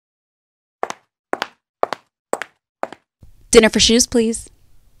Dinner for shoes, please.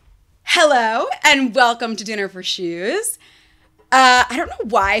 Hello, and welcome to Dinner for Shoes. I don't know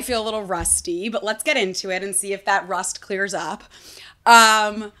why I feel a little rusty, but let's get into it and see if that rust clears up.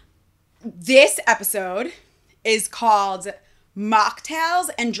 This episode is called Mocktails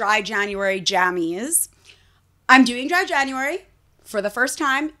and Dry January Jammies. I'm doing Dry January for the first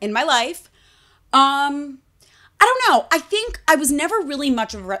time in my life. I don't know. I think I was never really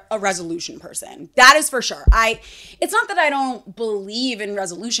much of a resolution person. That is for sure. It's not that I don't believe in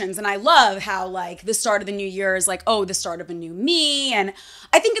resolutions, and I love how like the start of the new year is like, oh, the start of a new me. And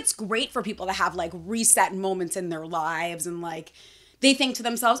I think it's great for people to have like reset moments in their lives and like they think to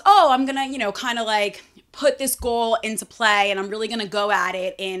themselves, oh, I'm going to, kind of like put this goal into play and I'm really going to go at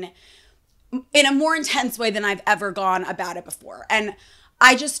it in a more intense way than I've ever gone about it before. And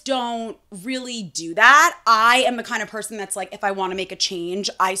I just don't really do that. I am the kind of person that's like, if I want to make a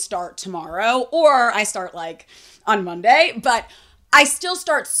change, I start tomorrow or I start like on Monday, but I still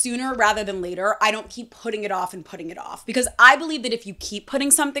start sooner rather than later. I don't keep putting it off and putting it off because I believe that if you keep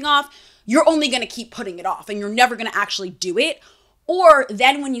putting something off, you're only going to keep putting it off and you're never going to actually do it. Or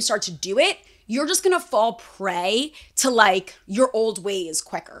then when you start to do it, you're just going to fall prey to like your old ways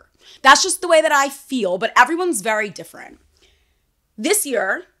quicker. That's just the way that I feel, but everyone's very different. This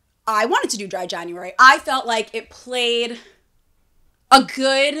year, I wanted to do Dry January. I felt like it played a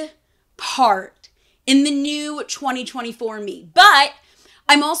good part in the new 2024 me. But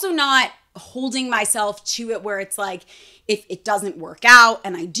I'm also not holding myself to it where it's like, if it doesn't work out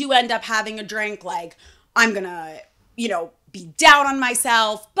and I do end up having a drink, like I'm gonna, be down on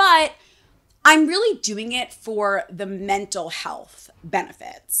myself. But I'm really doing it for the mental health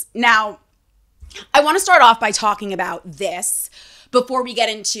benefits. Now, I want to start off by talking about this before we get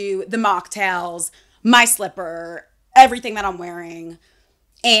into the mocktails, my slipper, everything that I'm wearing,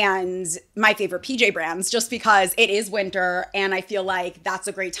 and my favorite PJ brands, just because it is winter and I feel like that's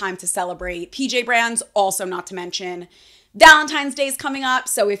a great time to celebrate PJ brands. Also, not to mention Valentine's Day is coming up.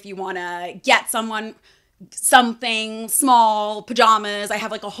 So if you want to get someone something small, pajamas, I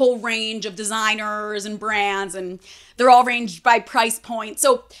have like a whole range of designers and brands and they're all ranged by price point.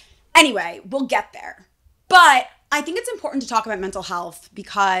 So anyway, we'll get there. But I think it's important to talk about mental health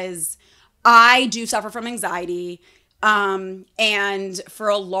because I do suffer from anxiety. And for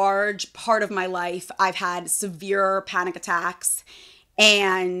a large part of my life, I've had severe panic attacks.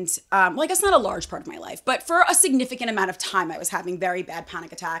 And I guess not a large part of my life, but for a significant amount of time, I was having very bad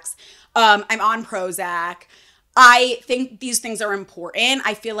panic attacks. I'm on Prozac. I think these things are important.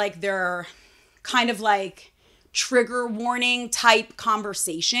 I feel like they're kind of like trigger warning type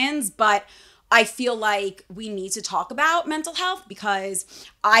conversations, but I feel like we need to talk about mental health because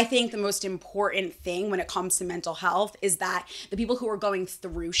I think the most important thing when it comes to mental health is that the people who are going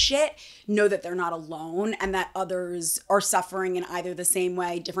through shit know that they're not alone and that others are suffering in either the same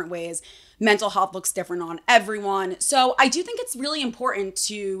way, different ways. Mental health looks different on everyone. So I do think it's really important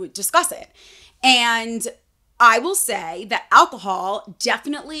to discuss it. And I will say that alcohol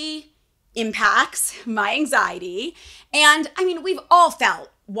definitely impacts my anxiety. And I mean, we've all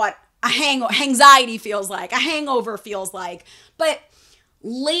felt what anxiety feels like, a hangover feels like. But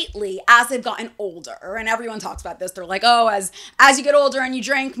lately, as I've gotten older, and everyone talks about this, they're like, oh, as you get older and you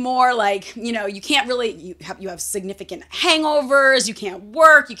drink more, like, you can't really, you have significant hangovers, you can't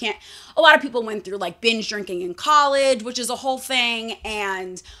work, a lot of people went through like binge drinking in college, which is a whole thing.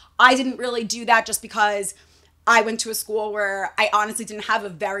 And I didn't really do that just because I went to a school where I honestly didn't have a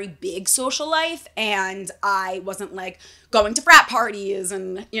very big social life and I wasn't like going to frat parties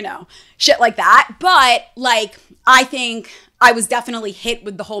and, shit like that. But like, I think I was definitely hit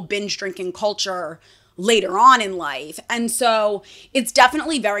with the whole binge drinking culture later on in life. And so it's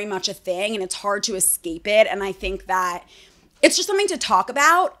definitely very much a thing and it's hard to escape it. And I think that it's just something to talk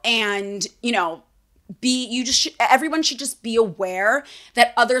about and, everyone should just be aware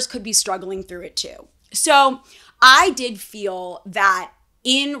that others could be struggling through it too. So I did feel that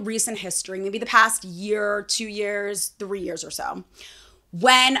in recent history, maybe the past year, 2 years, 3 years or so,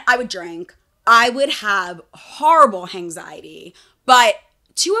 when I would drink, I would have horrible anxiety, but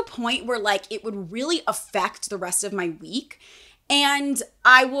to a point where like it would really affect the rest of my week. And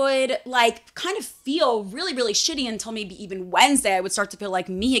I would like kind of feel really, really shitty until maybe even Wednesday, I would start to feel like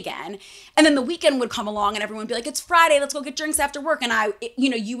me again. And then the weekend would come along and everyone would be like, it's Friday, let's go get drinks after work. And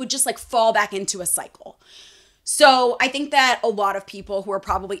you would just like fall back into a cycle. So I think that a lot of people who are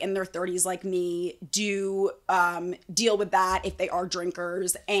probably in their 30s like me do deal with that if they are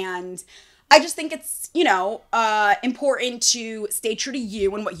drinkers. And I just think it's, important to stay true to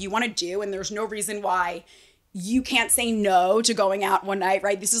you and what you want to do. And there's no reason why you can't say no to going out one night,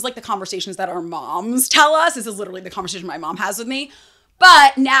 right? This is like the conversations that our moms tell us. This is literally the conversation my mom has with me.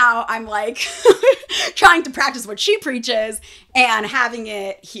 But now I'm like trying to practice what she preaches and having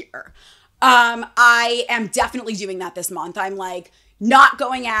it here. I am definitely doing that this month. I'm like not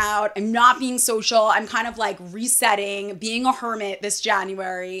going out. I'm not being social. I'm kind of like resetting, being a hermit this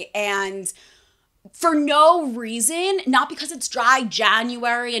January, and for no reason, not because it's dry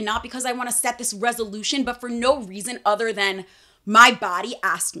January and not because I want to set this resolution, but for no reason other than my body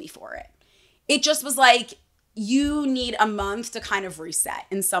asked me for it. It just was like, you need a month to kind of reset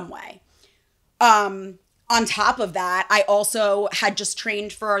in some way. On top of that, I also had just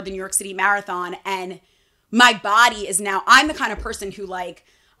trained for the New York City Marathon, and my body is now, I'm the kind of person who like,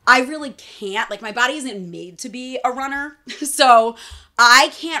 I really can't, like my body isn't made to be a runner. So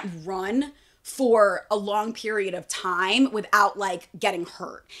I can't run for a long period of time without like getting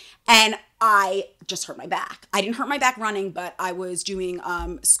hurt. And I just hurt my back. I didn't hurt my back running, but I was doing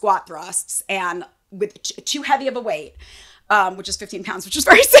squat thrusts and with too heavy of a weight, which is 15 pounds, which is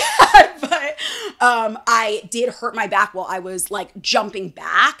very sad. But I did hurt my back while I was like jumping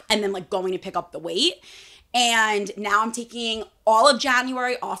back and then like going to pick up the weight. And now I'm taking all of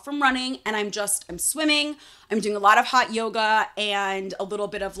January off from running, and I'm swimming. I'm doing a lot of hot yoga and a little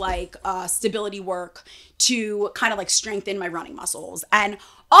bit of like stability work to kind of like strengthen my running muscles. And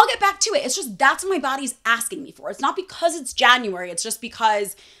I'll get back to it. It's just, that's what my body's asking me for. It's not because it's January. It's just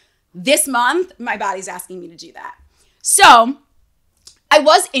because this month, my body's asking me to do that. So I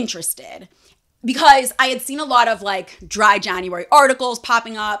was interested because I had seen a lot of like dry January articles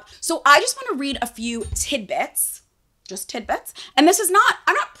popping up. So I just want to read a few tidbits, just tidbits. And this is not,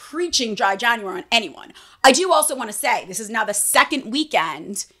 I'm not preaching dry January on anyone. I do also want to say this is now the second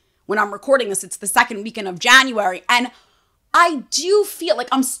weekend when I'm recording this. It's the second weekend of January. And I do feel like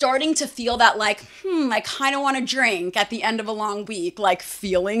I'm starting to feel that like, I kind of want to drink at the end of a long week, like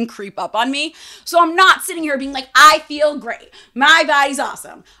feeling creep up on me. So I'm not sitting here being like, I feel great. My body's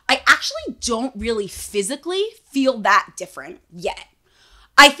awesome. I actually don't really physically feel that different yet.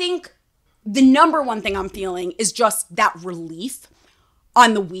 I think the number one thing I'm feeling is just that relief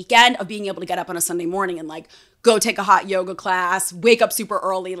on the weekend of being able to get up on a Sunday morning and like go take a hot yoga class, wake up super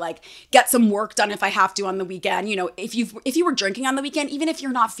early, like get some work done if I have to on the weekend. You know, if you were drinking on the weekend, even if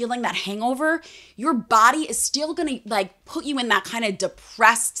you're not feeling that hangover, your body is still gonna like put you in that kind of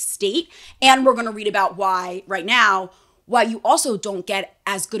depressed state. And we're gonna read about why right now, why you also don't get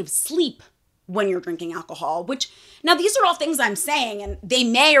as good of sleep when you're drinking alcohol, which now these are all things I'm saying and they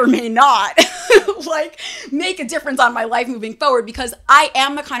may or may not like make a difference on my life moving forward, because I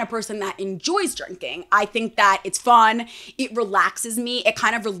am the kind of person that enjoys drinking. I think that it's fun. It relaxes me. It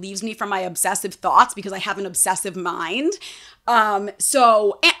kind of relieves me from my obsessive thoughts because I have an obsessive mind. And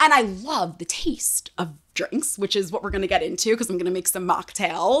I love the taste of drinks, which is what we're going to get into because I'm going to make some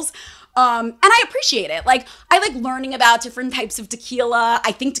mocktails. And I appreciate it. Like, I like learning about different types of tequila.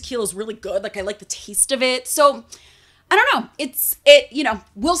 I think tequila is really good. Like, I like the taste of it. So I don't know.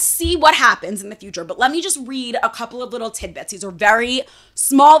 We'll see what happens in the future, but let me just read a couple of little tidbits. These are very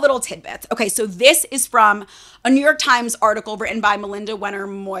small little tidbits. Okay. So this is from a New York Times article written by Melinda Wenner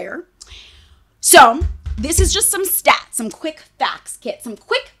Moyer. So this is just some stats, some quick facts, Kit, some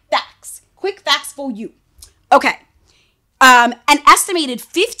quick facts for you. Okay. An estimated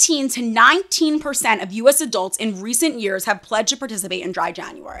 15 to 19% of U.S. adults in recent years have pledged to participate in dry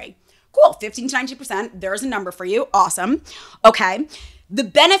January. Cool. 15 to 19%. There's a number for you. Awesome. Okay. The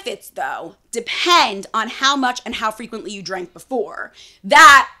benefits, though, depend on how much and how frequently you drank before.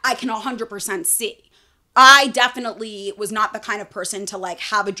 That I can 100% see. I definitely was not the kind of person to like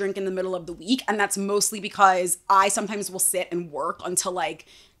have a drink in the middle of the week. And that's mostly because I sometimes will sit and work until like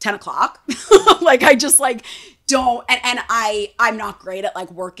 10 o'clock. Like I just like don't, and I'm not great at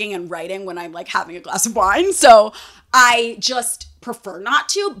like working and writing when I'm like having a glass of wine. So I just prefer not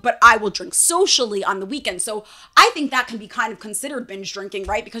to, but I will drink socially on the weekend. So I think that can be kind of considered binge drinking,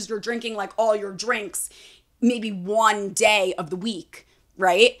 right? Because you're drinking like all your drinks maybe one day of the week,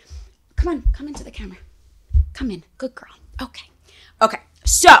 right? Come into the camera. Come in. Good girl. Okay.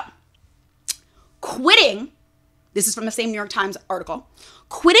 So quitting, this is from the same New York Times article.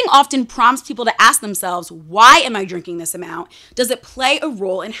 Quitting often prompts people to ask themselves, why am I drinking this amount? Does it play a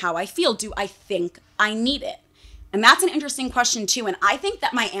role in how I feel? Do I think I need it? And that's an interesting question too. And I think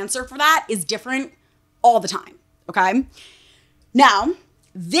that my answer for that is different all the time. Okay. Now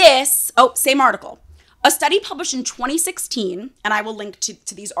same article. A study published in 2016, and I will link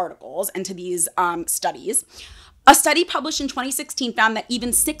to these articles and to these studies, A study published in 2016 found that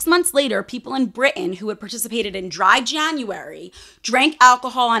even 6 months later, people in Britain who had participated in Dry January drank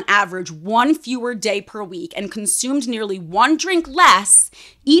alcohol on average 1 fewer day per week and consumed nearly 1 drink less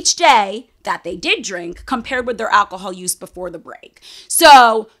each day that they did drink compared with their alcohol use before the break.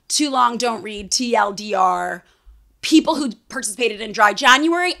 So, too long, don't read, TLDR. People who participated in Dry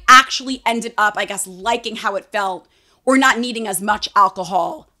January actually ended up, I guess, liking how it felt or not needing as much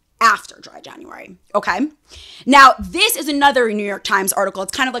alcohol after Dry January, okay? Now, this is another New York Times article.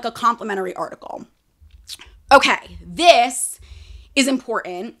 It's kind of like a complimentary article. Okay, this is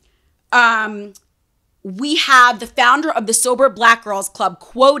important. We have the founder of the Sober Black Girls Club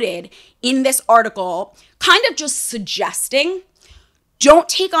quoted in this article, kind of just suggesting, don't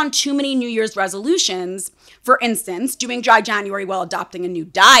take on too many New Year's resolutions. For instance, doing Dry January while adopting a new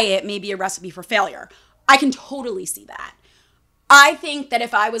diet may be a recipe for failure. I can totally see that. I think that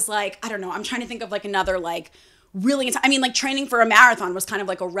if I was like, I don't know, I'm trying to think of like another like really, I mean like training for a marathon was kind of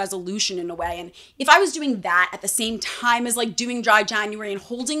like a resolution in a way. And if I was doing that at the same time as like doing Dry January and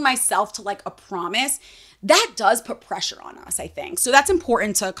holding myself to like a promise, that does put pressure on us, I think. So that's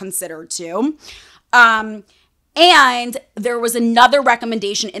important to consider too. And there was another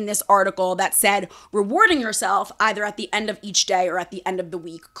recommendation in this article that said rewarding yourself either at the end of each day or at the end of the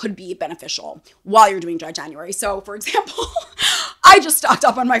week could be beneficial while you're doing Dry January. So for example, I just stocked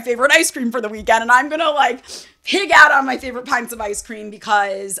up on my favorite ice cream for the weekend and I'm going to like pig out on my favorite pints of ice cream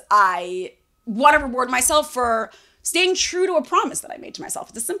because I want to reward myself for staying true to a promise that I made to myself.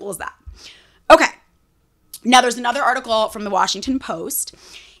 It's as simple as that. Okay. Now there's another article from the Washington Post.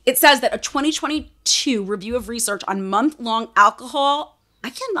 It says that a 2022 review of research on month-long alcohol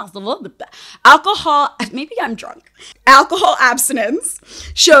abstinence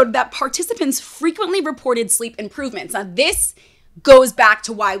showed that participants frequently reported sleep improvements. Now, this goes back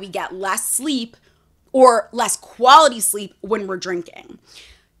to why we get less sleep or less quality sleep when we're drinking.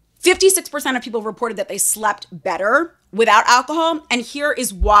 56% of people reported that they slept better without alcohol, and here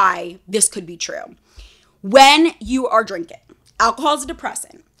is why this could be true. When you are drinking, alcohol is a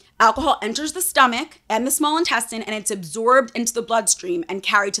depressant. Alcohol enters the stomach and the small intestine and it's absorbed into the bloodstream and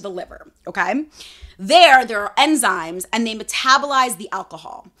carried to the liver, okay? There are enzymes and they metabolize the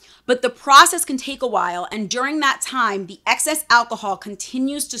alcohol. But the process can take a while and during that time, the excess alcohol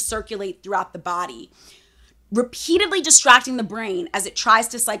continues to circulate throughout the body, repeatedly distracting the brain as it tries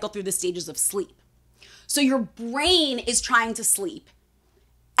to cycle through the stages of sleep. So your brain is trying to sleep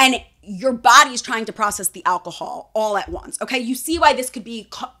and your body is trying to process the alcohol all at once, okay? You see why this could be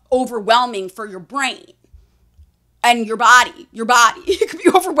overwhelming for your brain and your body. It could be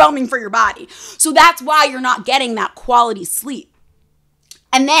overwhelming for your body. So that's why you're not getting that quality sleep.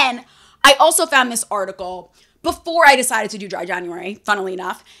 And then I also found this article before I decided to do Dry January, funnily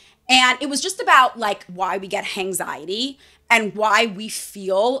enough, and it was just about like why we get anxiety and why we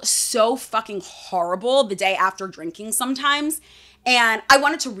feel so fucking horrible the day after drinking sometimes. And I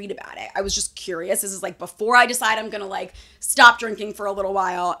wanted to read about it. I was just curious. This is like before I decide I'm going to like stop drinking for a little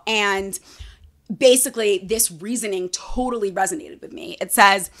while. And basically this reasoning totally resonated with me. It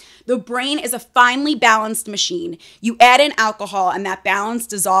says, the brain is a finely balanced machine. You add in alcohol and that balance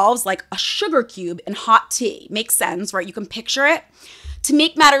dissolves like a sugar cube in hot tea. Makes sense, right? You can picture it. To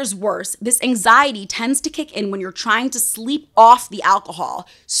make matters worse, this anxiety tends to kick in when you're trying to sleep off the alcohol.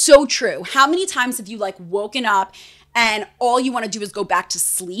 So true. How many times have you like woken up and all you want to do is go back to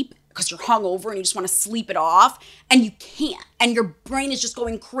sleep because you're hungover and you just want to sleep it off and you can't. And your brain is just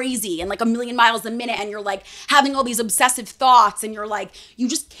going crazy and like a million miles a minute and you're like having all these obsessive thoughts and you're like, you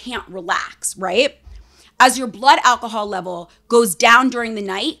just can't relax, right? As your blood alcohol level goes down during the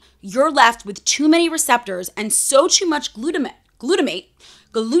night, you're left with too many receptors and so too much glutamate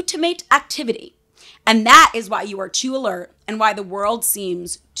activity. And that is why you are too alert and why the world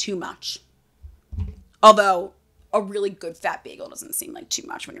seems too much. Although a really good fat bagel doesn't seem like too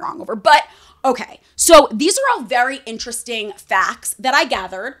much when you're hungover. But okay, so these are all very interesting facts that I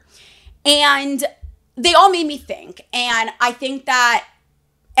gathered and they all made me think. And I think that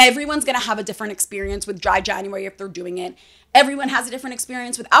everyone's going to have a different experience with Dry January if they're doing it. Everyone has a different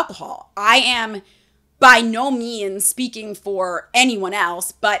experience with alcohol. I am by no means speaking for anyone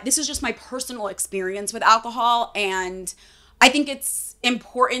else, but this is just my personal experience with alcohol. And I think it's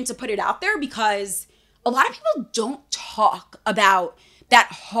important to put it out there because a lot of people don't talk about that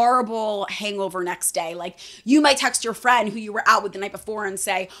horrible hangover next day. Like you might text your friend who you were out with the night before and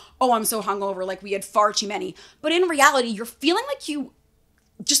say, oh, I'm so hungover, like we had far too many. But in reality, you're feeling like you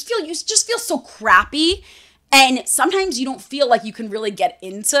just feel so crappy. And sometimes you don't feel like you can really get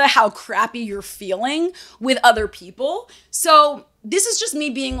into how crappy you're feeling with other people. So this is just me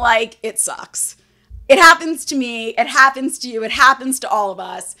being like, it sucks. It happens to me. It happens to you. It happens to all of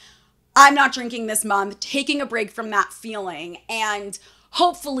us. I'm not drinking this month, taking a break from that feeling. And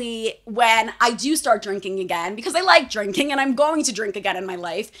hopefully when I do start drinking again, because I like drinking and I'm going to drink again in my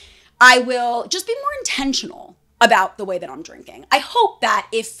life, I will just be more intentional about the way that I'm drinking. I hope that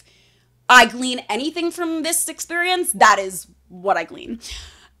if I glean anything from this experience, that is what I glean.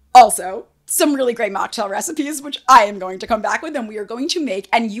 Also, some really great mocktail recipes, which I am going to come back with and we are going to make,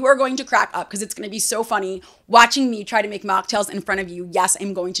 and you are going to crack up because it's going to be so funny watching me try to make mocktails in front of you. Yes,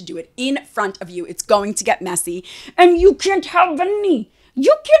 I'm going to do it in front of you. It's going to get messy and you can't have any.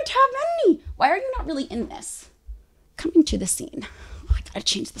 You can't have any. Why are you not really in this? Come into the scene. Oh, I gotta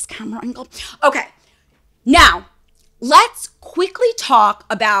change this camera angle. Okay, now let's quickly talk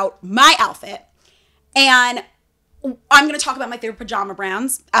about my outfit, and I'm going to talk about my favorite pajama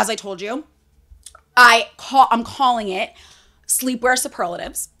brands. As I told you, I'm calling it Sleepwear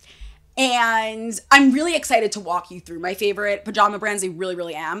Superlatives. And I'm really excited to walk you through my favorite pajama brands. I really,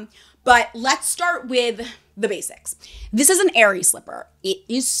 really am. But let's start with the basics. This is an airy slipper. It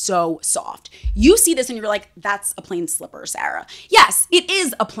is so soft. You see this and you're like, that's a plain slipper, Sarah. Yes, it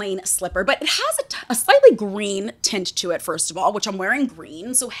is a plain slipper, but it has a slightly green tint to it, first of all, which I'm wearing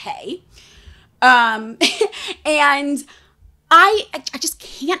green, so hey. And I just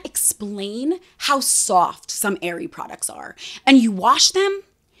can't explain how soft some airy products are. And you wash them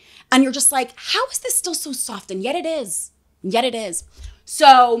and you're just like, how is this still so soft? And yet it is. Yet it is.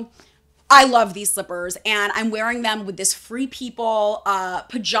 So I love these slippers and I'm wearing them with this Free People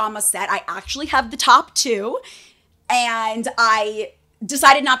pajama set. I actually have the top too. And I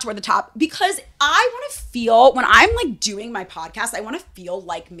decided not to wear the top because I want to feel, when I'm like doing my podcast, I want to feel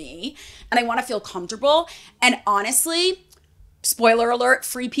like me and I want to feel comfortable. And honestly, spoiler alert,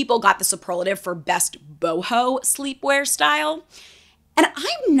 Free People got the superlative for best boho sleepwear style. And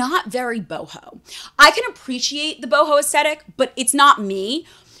I'm not very boho. I can appreciate the boho aesthetic, but it's not me.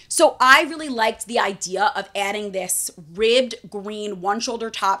 So I really liked the idea of adding this ribbed green one shoulder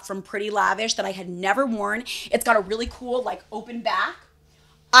top from Pretty Lavish that I had never worn. It's got a really cool like open back.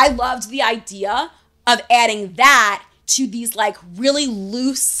 I loved the idea of adding that to these like really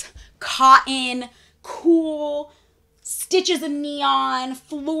loose cotton, cool stitches of neon,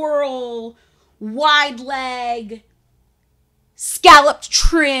 floral, wide leg, scalloped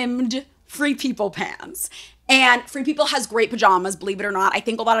trimmed Free People pants. And Free People has great pajamas, believe it or not. I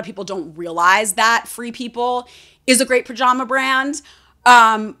think a lot of people don't realize that Free People is a great pajama brand,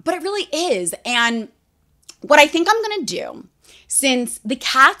 but it really is. And what I think I'm gonna do, since the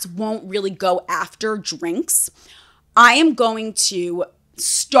cats won't really go after drinks, I am going to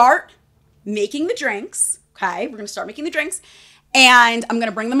start making the drinks, okay? We're gonna start making the drinks, and I'm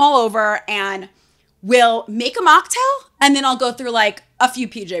gonna bring them all over, and we'll make a mocktail, and then I'll go through like a few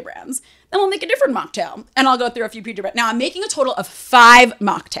PJ brands. Then we'll make a different mocktail, and I'll go through a few PJ brands. Now, I'm making a total of 5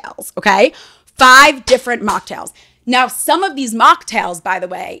 mocktails, okay? 5 different mocktails. Now, some of these mocktails, by the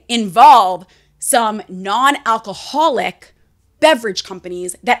way, involve some non-alcoholic beverage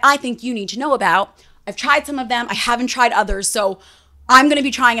companies that I think you need to know about. I've tried some of them. I haven't tried others. So I'm going to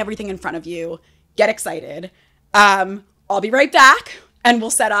be trying everything in front of you. Get excited. I'll be right back and we'll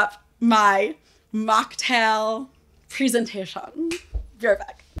set up my mocktail presentation. Be right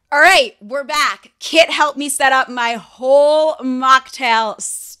back. All right, we're back. Kit helped me set up my whole mocktail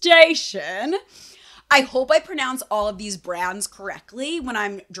station. I hope I pronounce all of these brands correctly when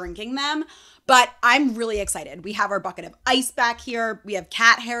I'm drinking them, but I'm really excited. We have our bucket of ice back here. We have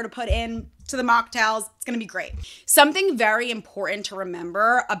cat hair to put in to the mocktails. It's gonna be great. Something very important to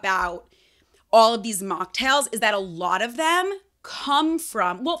remember about all of these mocktails is that a lot of them come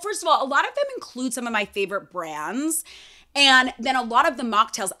from, well, first of all, a lot of them include some of my favorite brands. And then a lot of the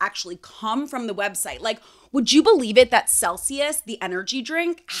mocktails actually come from the website. Like, would you believe it that Celsius, the energy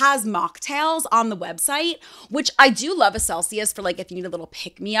drink, has mocktails on the website? Which I do love a Celsius for like if you need a little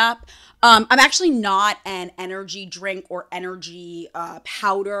pick-me-up. I'm actually not an energy drink or energy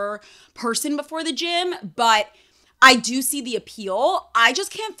powder person before the gym, but I do see the appeal. I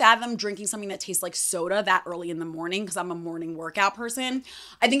just can't fathom drinking something that tastes like soda that early in the morning because I'm a morning workout person.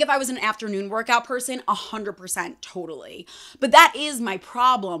 I think if I was an afternoon workout person, 100% totally. But that is my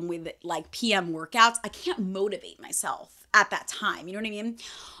problem with like PM workouts. I can't motivate myself at that time. You know what I mean?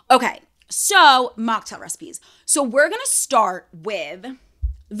 Okay, so mocktail recipes. So we're gonna start with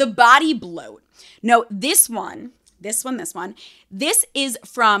the Body Bloat. No, this is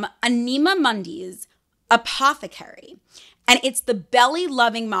from Anima Mundi's Apothecary, and it's the belly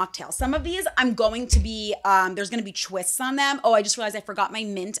loving mocktail. Some of these I'm going to be there's going to be twists on them. Oh, I just realized I forgot my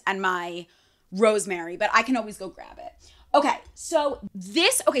mint and my rosemary, but I can always go grab it. So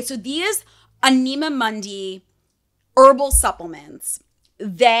these Anima Mundi herbal supplements.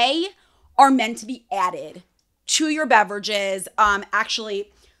 They are meant to be added to your beverages.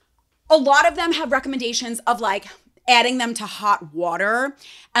 Actually, a lot of them have recommendations of like adding them to hot water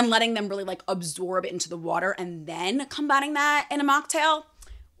and letting them really like absorb into the water and then combining that in a mocktail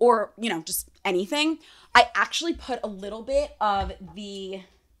or, you know, just anything. I actually put a little bit of the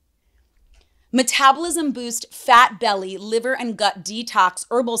Metabolism Boost Fat Belly Liver and Gut Detox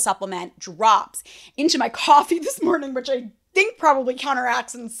Herbal Supplement drops into my coffee this morning, which I think probably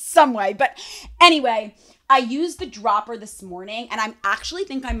counteracts in some way. But anyway, I used the dropper this morning and I actually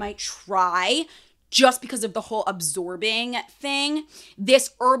think I might try, just because of the whole absorbing thing,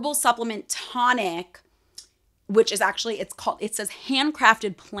 this herbal supplement tonic, which is actually, it says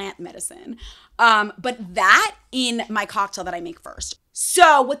handcrafted plant medicine. But that in my cocktail that I make first.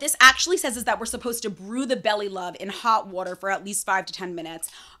 So what this actually says is that we're supposed to brew the belly love in hot water for at least 5 to 10 minutes.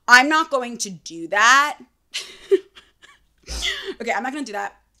 I'm not going to do that. Okay, I'm not going to do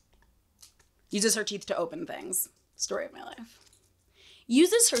that. Uses her teeth to open things. Story of my life.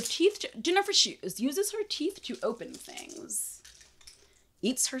 Uses her teeth to, dinner for shoes. Uses her teeth to open things.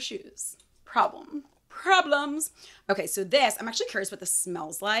 Eats her shoes. Problems. Okay, so this, I'm actually curious what this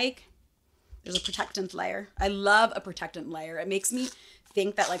smells like. There's a protectant layer. I love a protectant layer. It makes me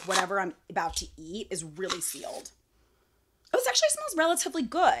think that like whatever I'm about to eat is really sealed. Oh, this actually smells relatively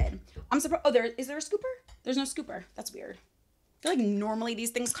good. I'm surprised. Oh, is there a scooper? There's no scooper. That's weird. I feel like normally these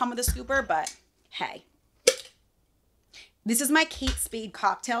things come with a scooper, but hey. This is my Kate Spade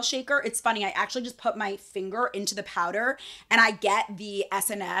cocktail shaker. It's funny, I actually just put my finger into the powder and I get the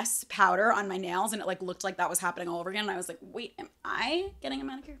SNS powder on my nails and it like looked like that was happening all over again. And I was like, wait, am I getting a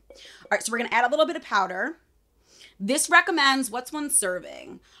manicure? All right, so we're gonna add a little bit of powder. This recommends, what's one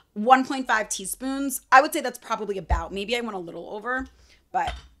serving? 1.5 teaspoons. I would say that's probably about, maybe I went a little over,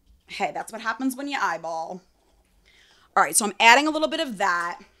 but hey, that's what happens when you eyeball. All right, so I'm adding a little bit of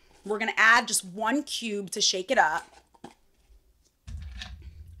that. We're gonna add just 1 cube to shake it up.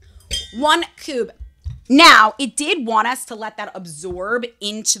 1 cube. Now, it did want us to let that absorb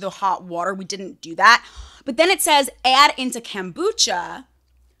into the hot water. We didn't do that. But then it says add into kombucha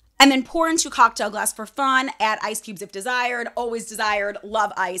and then pour into a cocktail glass for fun. Add ice cubes if desired. Always desired.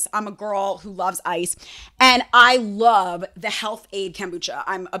 Love ice. I'm a girl who loves ice. And I love the Health Aid kombucha.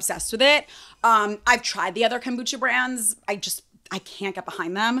 I'm obsessed with it. I've tried the other kombucha brands. I can't get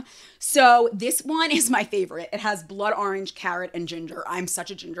behind them. So this one is my favorite. It has blood orange, carrot, and ginger. I'm such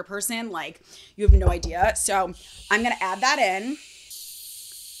a ginger person. Like, you have no idea. So I'm going to add that in.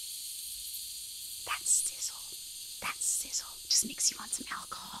 That sizzle just makes you want some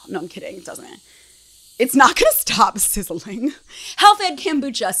alcohol. No, I'm kidding. It doesn't. It's not going to stop sizzling. Health Ed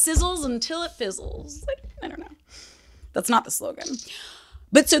Kombucha sizzles until it fizzles. I don't know. That's not the slogan.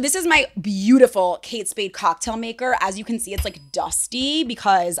 But so this is my beautiful Kate Spade cocktail maker. As you can see, it's like dusty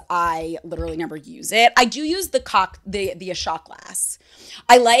because I literally never use it. I do use the shot glass.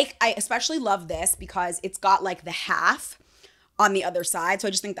 I especially love this because it's got like the half on the other side. So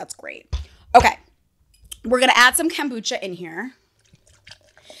I just think that's great. Okay, we're gonna add some kombucha in here.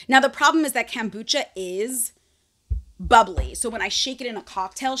 Now the problem is that kombucha is bubbly. So when I shake it in a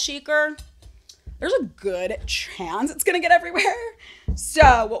cocktail shaker, there's a good chance it's gonna get everywhere.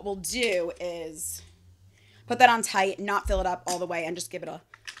 So what we'll do is put that on tight, not fill it up all the way, and just give it a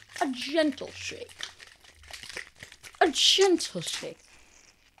gentle shake. A gentle shake.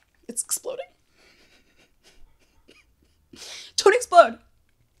 It's exploding. Don't explode.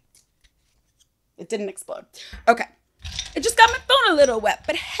 It didn't explode. Okay. It just got my phone a little wet,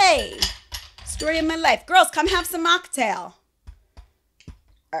 but hey, story of my life. Girls, come have some mocktail.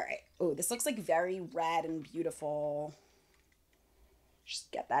 All right. Oh, this looks like very red and beautiful.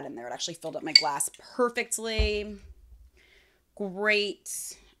 Just get that in there. It actually filled up my glass perfectly.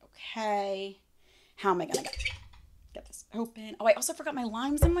 Great. Okay. How am I going to get this open? Oh, I also forgot my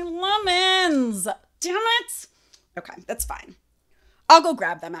limes and my lemons. Damn it. Okay, that's fine. I'll go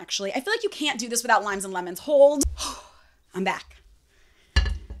grab them, actually. I feel like you can't do this without limes and lemons. Hold. I'm back.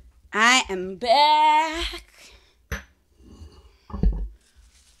 I am back.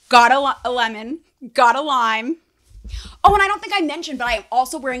 Got a lemon. Got a lime. Oh, and I don't think I mentioned, but I am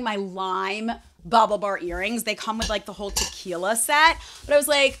also wearing my lime bubble bar earrings. They come with like the whole tequila set. But I was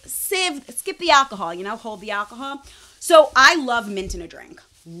like, skip the alcohol, you know, hold the alcohol. So I love mint in a drink.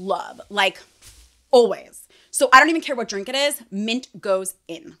 Love. Like, always. So I don't even care what drink it is. Mint goes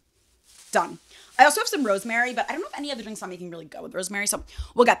in. Done. I also have some rosemary, but I don't know if any other drinks I'm making really go with rosemary. So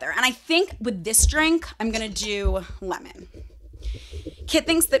we'll get there. And I think with this drink, I'm going to do lemon. Kit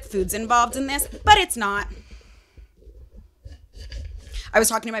thinks that food's involved in this, but it's not. I was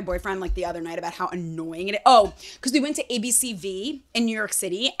talking to my boyfriend like the other night about how annoying it is. Oh, because we went to ABCV in New York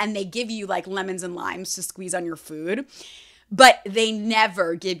City and they give you like lemons and limes to squeeze on your food, but they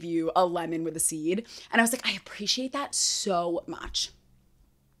never give you a lemon with a seed. And I was like, I appreciate that so much.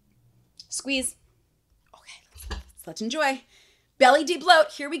 Squeeze. Okay, let's enjoy. Belly deep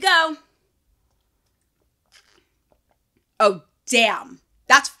bloat, here we go. Oh, damn.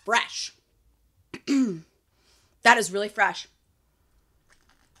 That's fresh. That is really fresh.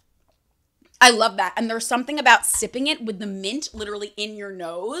 I love that. And there's something about sipping it with the mint literally in your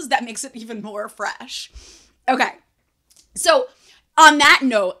nose that makes it even more fresh. Okay. So on that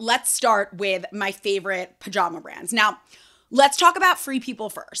note, let's start with my favorite pajama brands. Now, let's talk about Free People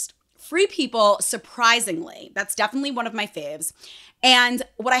first. Free People, surprisingly, that's definitely one of my faves. And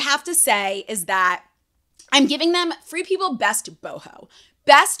what I have to say is that I'm giving them Free People Best Boho.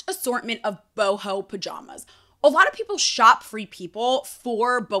 Best assortment of boho pajamas. A lot of people shop Free People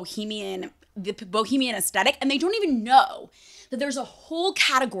for the bohemian aesthetic, and they don't even know that there's a whole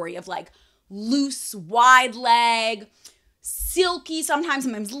category of like loose, wide leg, silky,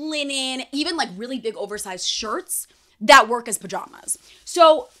 sometimes linen, even like really big oversized shirts that work as pajamas.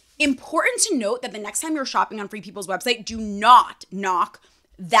 So important to note that the next time you're shopping on Free People's website, do not knock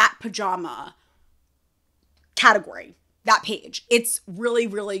that pajama category, that page. It's really,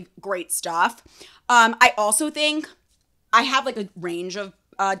 really great stuff. I also think I have like a range of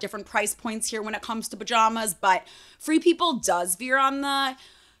different price points here when it comes to pajamas, but Free People does veer on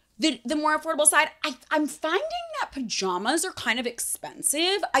the more affordable side. I'm finding that pajamas are kind of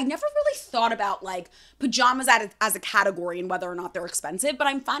expensive. I never really thought about like pajamas as a category and whether or not they're expensive, but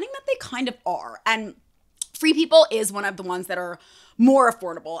I'm finding that they kind of are. And Free People is one of the ones that are more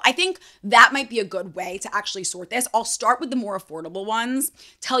affordable. I think that might be a good way to actually sort this. I'll start with the more affordable ones,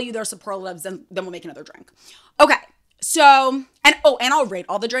 tell you their superlatives, and then we'll make another drink. Okay. So, and I'll rate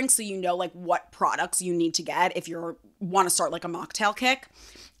all the drinks so you know like what products you need to get if you want to start like a mocktail kick.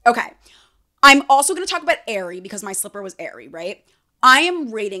 Okay. I'm also going to talk about Aerie because my slipper was Aerie, right? I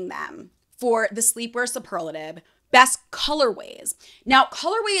am rating them for the Sleepwear Superlative best colorways. Now,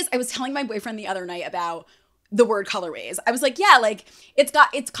 colorways, I was telling my boyfriend the other night about the word colorways. I was like, yeah, like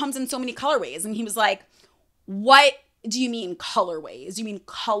it comes in so many colorways. And he was like, what do you mean colorways? Do you mean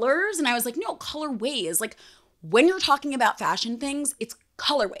colors? And I was like, no, colorways. Like when you're talking about fashion things, it's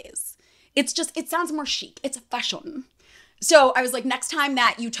colorways. It's just, it sounds more chic. It's fashion. So I was like, next time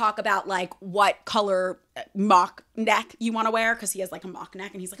that you talk about like what color mock neck you want to wear, because he has like a mock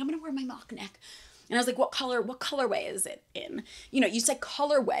neck and he's like, I'm going to wear my mock neck. And I was like, what colorway is it in? You know, you say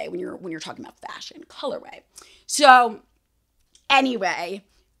colorway when you're talking about fashion, colorway. So anyway,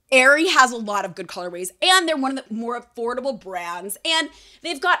 Aerie has a lot of good colorways and they're one of the more affordable brands. And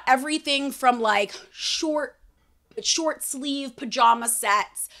they've got everything from like short sleeve pajama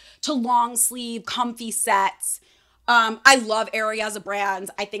sets to long sleeve comfy sets. I love Aerie as a brand.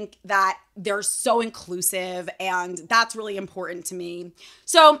 I think that they're so inclusive and that's really important to me.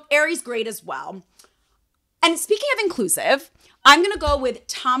 So Aerie's great as well. And speaking of inclusive, I'm going to go with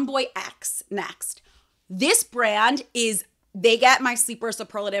Tomboy X next. This brand they get my Sleepwear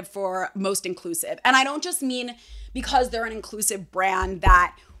Superlative for most inclusive. And I don't just mean because they're an inclusive brand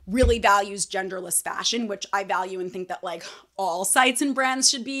that really values genderless fashion, which I value and think that like all sites and brands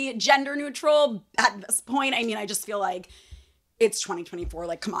should be gender neutral at this point. I mean, I just feel like it's 2024,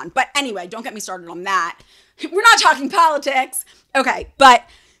 like, come on. But anyway, don't get me started on that. We're not talking politics. Okay, but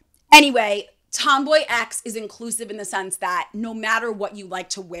anyway, Tomboy X is inclusive in the sense that no matter what you like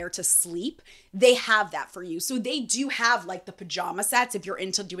to wear to sleep, they have that for you. So they do have like the pajama sets if you're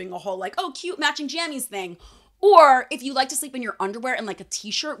into doing a whole like, oh, cute matching jammies thing. Or if you like to sleep in your underwear and like a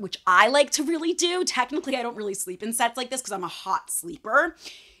t-shirt, which I like to really do. Technically, I don't really sleep in sets like this because I'm a hot sleeper.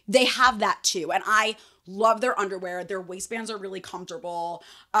 They have that too. And I love their underwear. Their waistbands are really comfortable.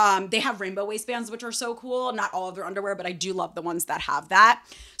 They have rainbow waistbands, which are so cool. Not all of their underwear, but I do love the ones that have that.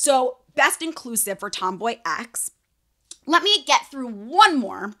 So best inclusive for Tomboy X. Let me get through one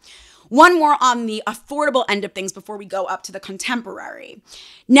more on the affordable end of things before we go up to the contemporary.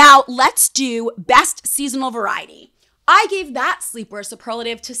 Now, let's do best seasonal variety. I gave that Sleepwear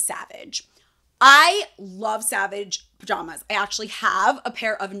Superlative to Savage. I love Savage pajamas. I actually have a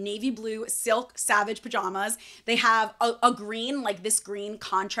pair of navy blue silk Savage pajamas. They have a green, like this green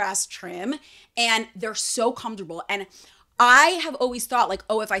contrast trim, and they're so comfortable. And I have always thought like,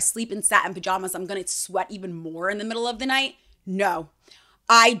 oh, if I sleep in satin pajamas, I'm going to sweat even more in the middle of the night. No.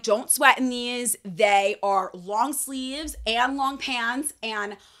 I don't sweat in these. They are long sleeves and long pants,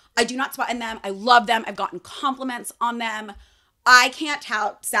 and I do not sweat in them. I love them. I've gotten compliments on them. I can't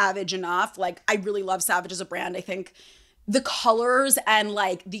tout Savage enough. Like, I really love Savage as a brand. I think the colors and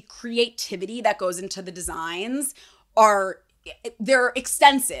like the creativity that goes into the designs they're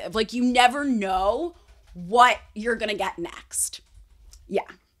extensive. Like you never know what you're gonna get next. Yeah,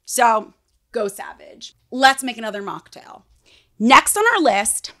 so go Savage. Let's make another mocktail. Next on our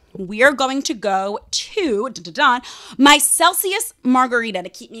list, we are going to go to my Celsius margarita to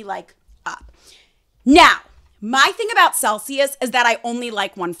keep me like up. Now, my thing about Celsius is that I only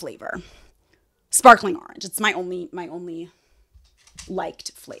like one flavor. Sparkling orange. It's my only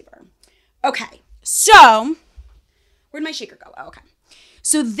liked flavor. Okay, so where'd my shaker go? Oh, okay.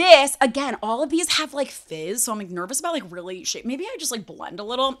 So this, again, all of these have like fizz, so I'm like nervous about like really maybe I just like blend a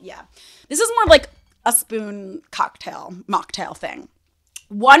little. Yeah. This is more like a spoon mocktail thing.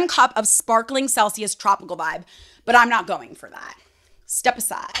 1 cup of sparkling Celsius tropical vibe, but I'm not going for that. Step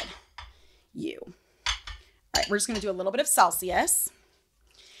aside, you. All right, we're just gonna do a little bit of Celsius.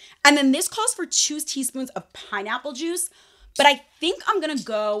 And then this calls for 2 teaspoons of pineapple juice, but I think I'm gonna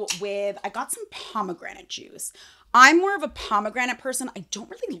go with, I got some pomegranate juice. I'm more of a pomegranate person. I don't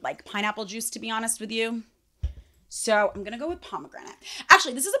really like pineapple juice, to be honest with you. So I'm gonna go with pomegranate.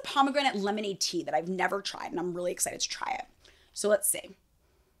 Actually, this is a pomegranate lemonade tea that I've never tried, and I'm really excited to try it. So let's see.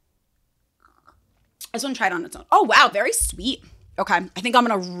 I just want to try it on its own. Oh, wow, very sweet. Okay, I think I'm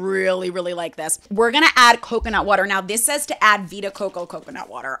gonna really, really like this. We're gonna add coconut water. Now, this says to add Vita Coco coconut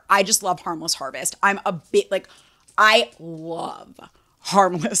water. I just love Harmless Harvest. I'm a bit like, I love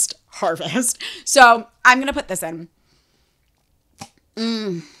Harmless Harvest. So I'm gonna put this in.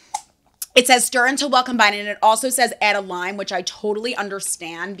 It says stir until well combined, and it also says add a lime, which I totally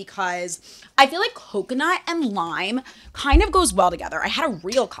understand because I feel like coconut and lime kind of goes well together. I had a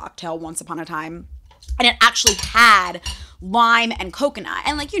real cocktail once upon a time, and it actually had lime and coconut.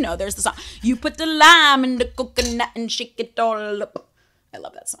 And like, you know, there's the song, you put the lime in the coconut and shake it all up. I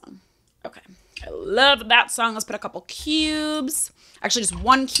love that song. Okay. I love that song. Let's put a couple cubes. Actually, just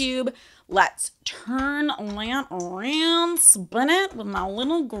 1 cube. Let's turn that around, spin it with my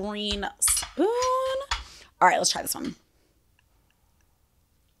little green spoon. All right, let's try this one.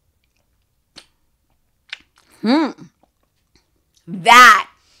 That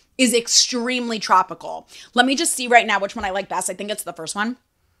is extremely tropical. Let me just see right now which one I like best. I think it's the first one.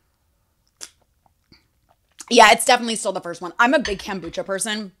 Yeah, it's definitely still the first one. I'm a big kombucha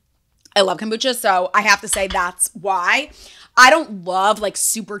person. I love kombucha, so I have to say that's why. I don't love like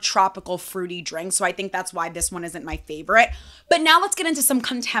super tropical fruity drinks, so I think that's why this one isn't my favorite. But now let's get into some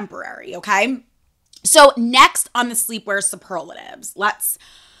contemporary, okay? So next on the Sleepwear Superlatives, let's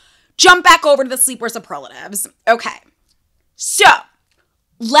jump back over to the Sleepwear Superlatives. Okay, so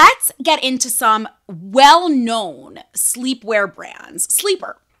let's get into some well-known sleepwear brands.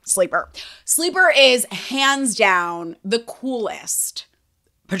 Sleeper is hands down the coolest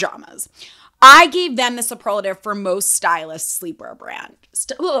pajamas. I gave them the superlative for most stylish sleepwear brand.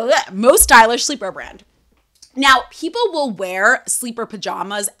 Most stylish sleepwear brand. Now, people will wear sleeper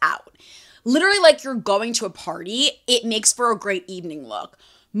pajamas out. Literally like you're going to a party. It makes for a great evening look.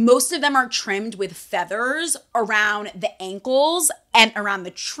 Most of them are trimmed with feathers around the ankles and around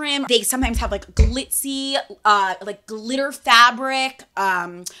the trim. They sometimes have like glitzy, like glitter fabric.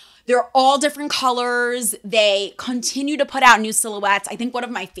 They're all different colors. They continue to put out new silhouettes. I think one of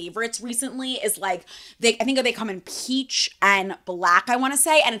my favorites recently is like, I think they come in peach and black, I want to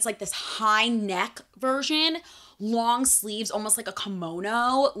say. And it's like this high neck version, long sleeves, almost like a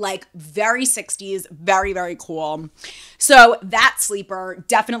kimono, like very 60s, very, very cool. So that sleeper,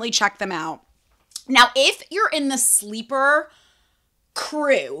 definitely check them out. Now, if you're in the sleeper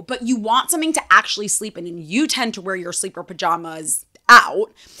crew, but you want something to actually sleep in and you tend to wear your sleeper pajamas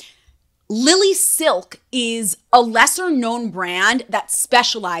out, Lily Silk is a lesser known brand that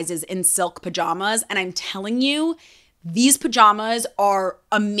specializes in silk pajamas. And I'm telling you, these pajamas are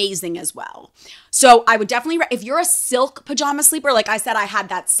amazing as well. So I would definitely, if you're a silk pajama sleeper, like I said, I had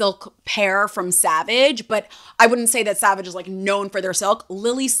that silk pair from Savage, but I wouldn't say that Savage is like known for their silk.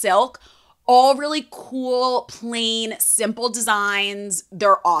 Lily Silk, all really cool, plain, simple designs.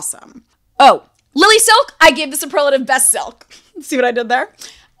 They're awesome. Oh, Lily Silk, I gave the superlative best silk. See what I did there?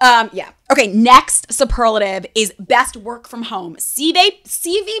 Yeah. Okay, next superlative is best work from home.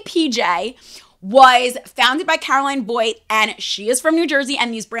 CVPJ was founded by Caroline Voigt, and she is from New Jersey,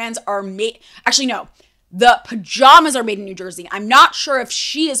 and these brands are made, actually no, the pajamas are made in New Jersey. I'm not sure if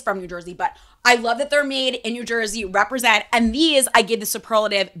she is from New Jersey, but I love that they're made in New Jersey, represent. And these, I give the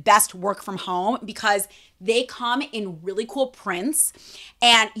superlative best work from home because they come in really cool prints.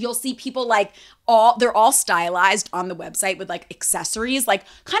 And you'll see people like they're all stylized on the website with like accessories, like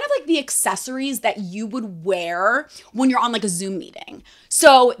kind of like the accessories that you would wear when you're on like a Zoom meeting.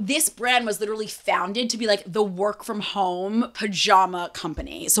 So this brand was literally founded to be like the work from home pajama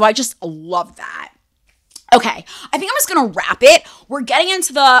company. So I just love that. Okay, I think I'm just gonna wrap it. We're getting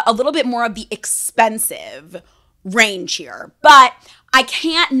into a little bit more of the expensive range here, but I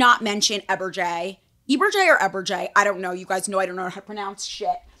can't not mention Eberjey. Eberjey or Eberjey, I don't know. You guys know I don't know how to pronounce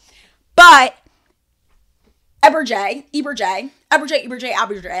shit. But Eberjey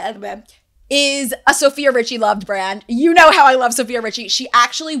is a Sophia Richie loved brand. You know how I love Sophia Richie. She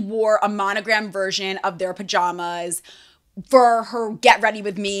actually wore a monogram version of their pajamas for her Get Ready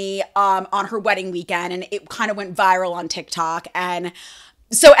With Me on her wedding weekend, and it kind of went viral on TikTok. And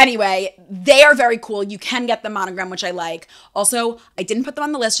so anyway, they are very cool. You can get the monogram, which I like. Also, I didn't put them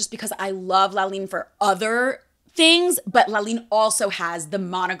on the list just because I love Laline for other things, but Laline also has the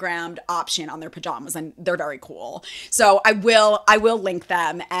monogrammed option on their pajamas, and they're very cool. So I will link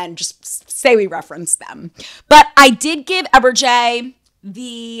them and just say we reference them. But I did give Eberjey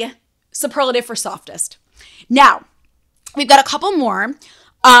the superlative for softest. Now, we've got a couple more.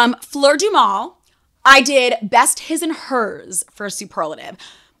 Fleur du Mal, I did best his and hers for a superlative.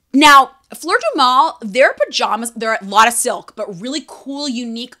 Now, Fleur du Mal, their pajamas, they're a lot of silk, but really cool,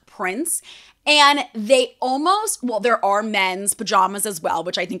 unique prints. And they there are men's pajamas as well,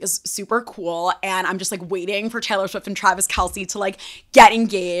 which I think is super cool. And I'm just like waiting for Taylor Swift and Travis Kelce to like get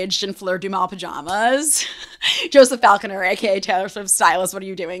engaged in Fleur du Mal pajamas. Joseph Falconer, aka Taylor Swift's stylist, what are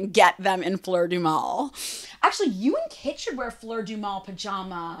you doing? Get them in Fleur du Mal. Actually, you and Kit should wear Fleur du Mal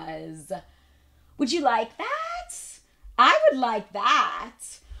pajamas. Would you like that? I would like that.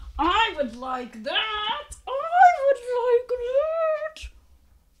 I would like that. I would like that.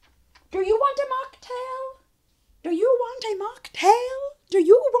 Do you want a mocktail? Do you want a mocktail? Do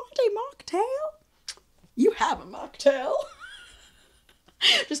you want a mocktail? You have a mocktail.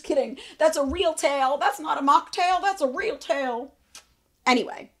 Just kidding. That's a real tail. That's not a mocktail. That's a real tail.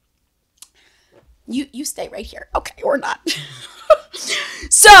 Anyway, you stay right here. Okay, or not.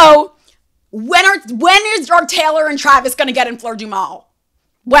 So, when is our Taylor and Travis going to get in Fleur du Mal?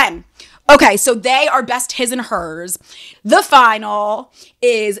 When? Okay, so they are best his and hers. The final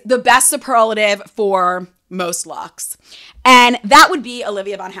is the best superlative for most luxe. And that would be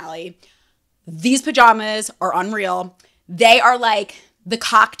Olivia Von Halley. These pajamas are unreal. They are like the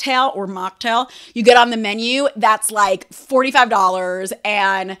cocktail or mocktail you get on the menu that's like $45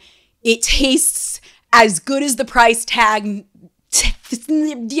 and it tastes as good as the price tag.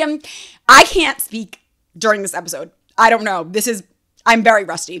 I can't speak during this episode. I don't know. I'm very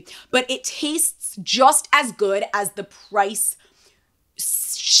rusty, but it tastes just as good as the price.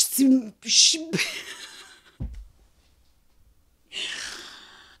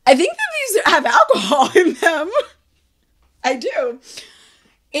 I think that these have alcohol in them. I do.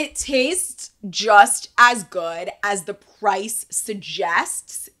 It tastes just as good as the price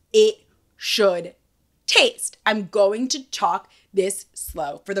suggests it should taste. I'm going to talk this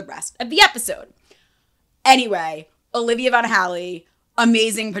slow for the rest of the episode. Anyway, Olivia Von Halley,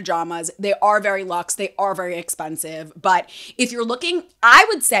 amazing pajamas. They are very luxe. They are very expensive. But if you're looking, I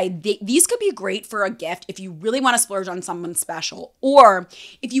would say these could be great for a gift if you really want to splurge on someone special. Or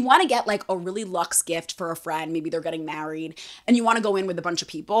if you want to get like a really luxe gift for a friend, maybe they're getting married and you want to go in with a bunch of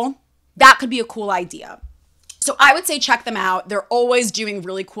people, that could be a cool idea. So I would say check them out. They're always doing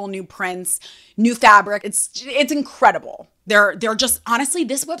really cool new prints, new fabric. It's incredible. They're just, honestly,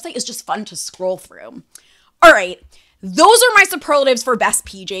 this website is just fun to scroll through. All right. Those are my superlatives for best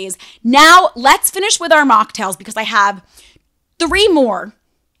PJs. Now let's finish with our mocktails because I have 3 more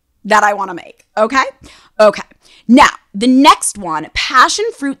that I want to make. Okay. Now the next one, passion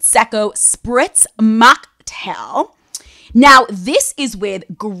fruit secco spritz mocktail. Now this is with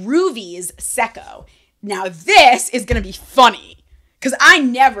Groovy's secco. Now this is going to be funny because I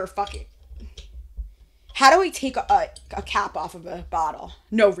never fucking... How do I take a cap off of a bottle?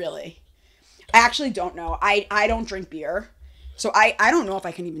 No, really. I actually don't know. I don't drink beer. So I don't know if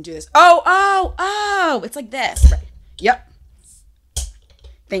I can even do this. Oh, it's like this. Right. Yep.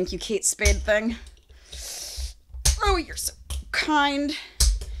 Thank you, Kate Spade thing. Oh, you're so kind.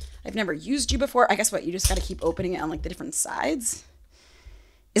 I've never used you before. I guess what? You just got to keep opening it on like the different sides.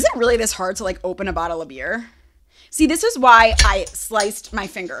 Is it really this hard to like open a bottle of beer? See, this is why I sliced my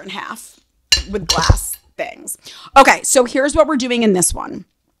finger in half with glass things. Okay, so here's what we're doing in this one.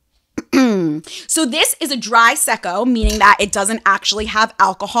 So this is a dry secco, meaning that it doesn't actually have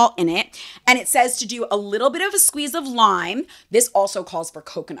alcohol in it. And it says to do a little bit of a squeeze of lime. This also calls for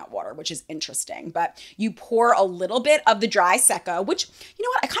coconut water, which is interesting. But you pour a little bit of the dry secco, which, you know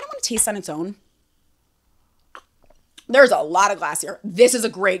what, I kind of want to taste on its own. There's a lot of glass here. This is a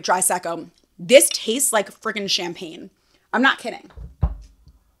great dry secco. This tastes like freaking champagne. I'm not kidding.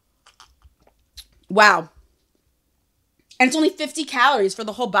 Wow. And it's only 50 calories for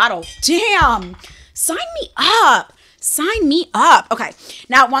the whole bottle. Damn. Sign me up. Sign me up. Okay.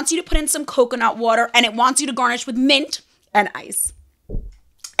 Now it wants you to put in some coconut water and it wants you to garnish with mint and ice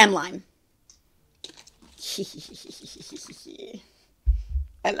and lime.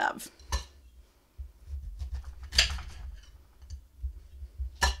 I love.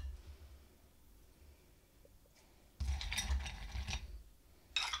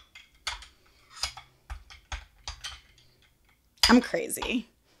 I'm crazy.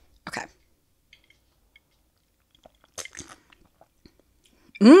 Okay.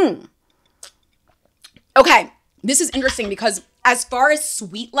 Okay. This is interesting because as far as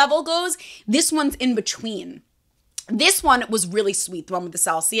sweet level goes, this one's in between. This one was really sweet, the one with the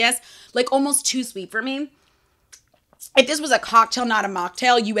Celsius, like almost too sweet for me. If this was a cocktail, not a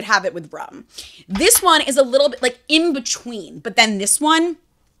mocktail, you would have it with rum. This one is a little bit like in between, but then this one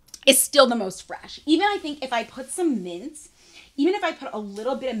is still the most fresh. Even I think if I put some mint, even if I put a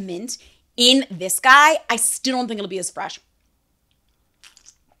little bit of mint in this guy, I still don't think it'll be as fresh.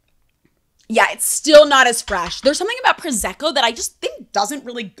 Yeah, it's still not as fresh. There's something about Prosecco that I just think doesn't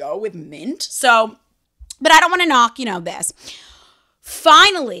really go with mint. So, but I don't want to knock, this.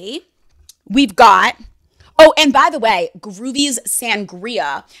 Finally, we've got, oh, and by the way, Groovy's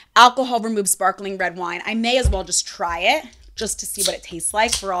Sangria, alcohol removed sparkling red wine. I may as well just try it just to see what it tastes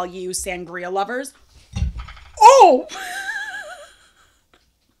like for all you sangria lovers. Oh!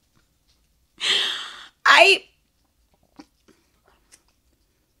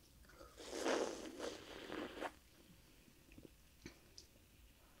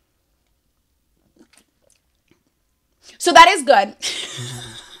 So that is good.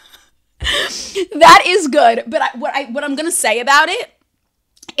 That is good. But what I'm going to say about it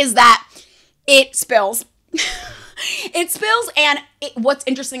is that it spills. It spills, and what's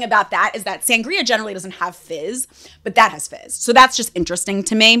interesting about that is that sangria generally doesn't have fizz, but that has fizz. So that's just interesting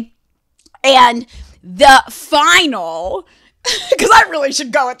to me. And the final, because I really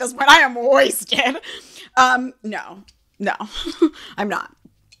should go at this point. I am wasted. No, I'm not.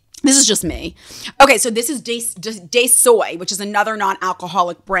 This is just me. Okay, so this is Day Soy, which is another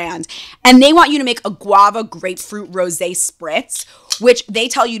non-alcoholic brand. And they want you to make a guava grapefruit rosé spritz, which they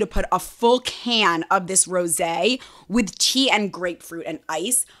tell you to put a full can of this rosé with tea and grapefruit and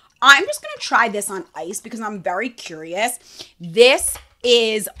ice. I'm just going to try this on ice because I'm very curious. This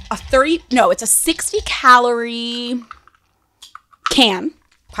is it's a 60 calorie can,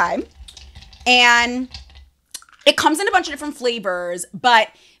 okay? And it comes in a bunch of different flavors, but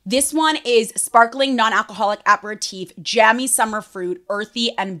this one is sparkling non-alcoholic aperitif, jammy summer fruit,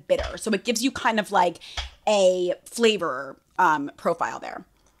 earthy and bitter. So it gives you kind of like a flavor profile there.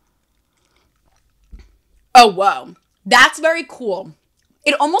 Oh, whoa. That's very cool.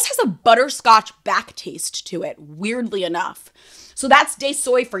 It almost has a butterscotch back taste to it, weirdly enough. So that's Day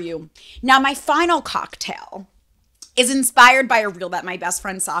Soy for you. Now, my final cocktail is inspired by a reel that my best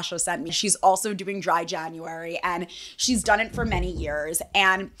friend Sasha sent me. She's also doing Dry January, and she's done it for many years.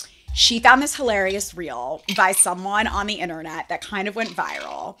 And she found this hilarious reel by someone on the internet that kind of went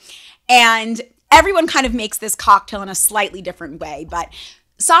viral. And everyone kind of makes this cocktail in a slightly different way. But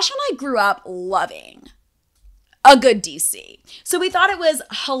Sasha and I grew up loving a good DC. So we thought it was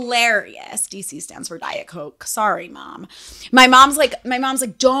hilarious. DC stands for Diet Coke. Sorry, Mom. My mom's like,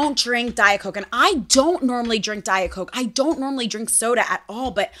 don't drink Diet Coke. And I don't normally drink Diet Coke. I don't normally drink soda at all.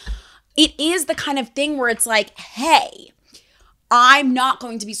 But it is the kind of thing where it's like, hey, I'm not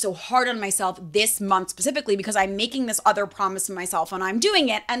going to be so hard on myself this month specifically because I'm making this other promise to myself and I'm doing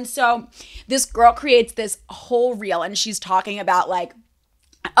it. And so this girl creates this whole reel and she's talking about like,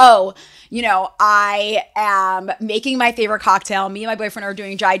 oh, I am making my favorite cocktail. Me and my boyfriend are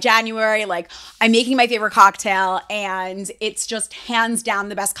doing Dry January. Like, I'm making my favorite cocktail, and it's just hands down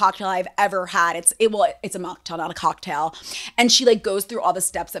the best cocktail I've ever had. It's a mocktail, not a cocktail. And she like goes through all the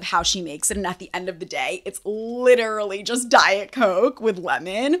steps of how she makes it. And at the end of the day, it's literally just Diet Coke with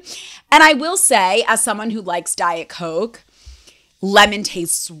lemon. And I will say, as someone who likes Diet Coke, lemon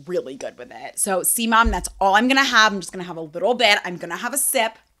tastes really good with it. So see, Mom, that's all I'm going to have. I'm just going to have a little bit. I'm going to have a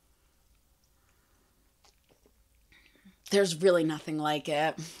sip. There's really nothing like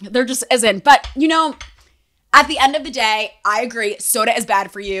it. There just isn't. But, At the end of the day, I agree. Soda is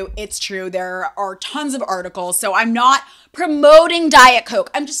bad for you. It's true. There are tons of articles. So I'm not promoting Diet Coke.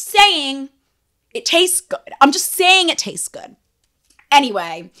 I'm just saying it tastes good. I'm just saying it tastes good.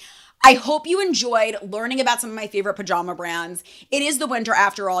 Anyway, I hope you enjoyed learning about some of my favorite pajama brands. It is the winter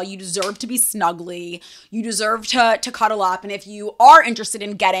after all. You deserve to be snuggly. You deserve to cuddle up. And if you are interested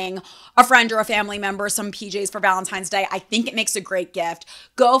in getting a friend or a family member some PJs for Valentine's Day, I think it makes a great gift.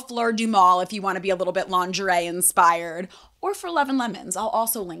 Go Fleur du Mal if you want to be a little bit lingerie inspired. Or for Love and Lemons. I'll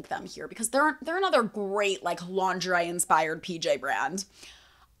also link them here because they're another great like lingerie inspired PJ brand.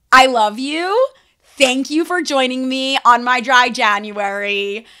 I love you. Thank you for joining me on my dry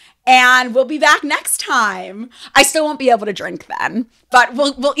January. And we'll be back next time. I still won't be able to drink then, but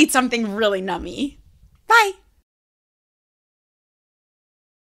we'll eat something really nummy. Bye.